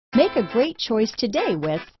Make a great choice today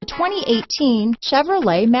with the 2018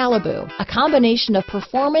 Chevrolet Malibu, a combination of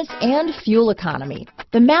performance and fuel economy.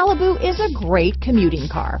 The Malibu is a great commuting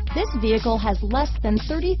car. This vehicle has less than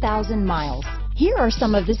 30,000 miles. Here are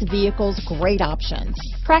some of this vehicle's great options: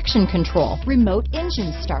 traction control, remote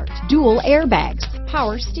engine start, dual airbags,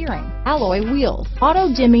 power steering, alloy wheels,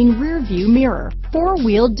 auto-dimming rear view mirror,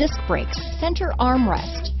 four-wheel disc brakes, center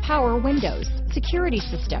armrest, power windows, security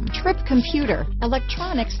system, trip computer,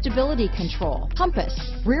 electronic stability control, compass,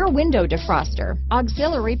 rear window defroster,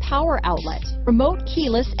 auxiliary power outlet, remote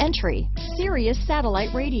keyless entry, Sirius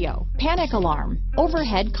satellite radio, panic alarm,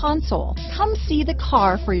 overhead console. Come see the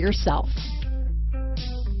car for yourself.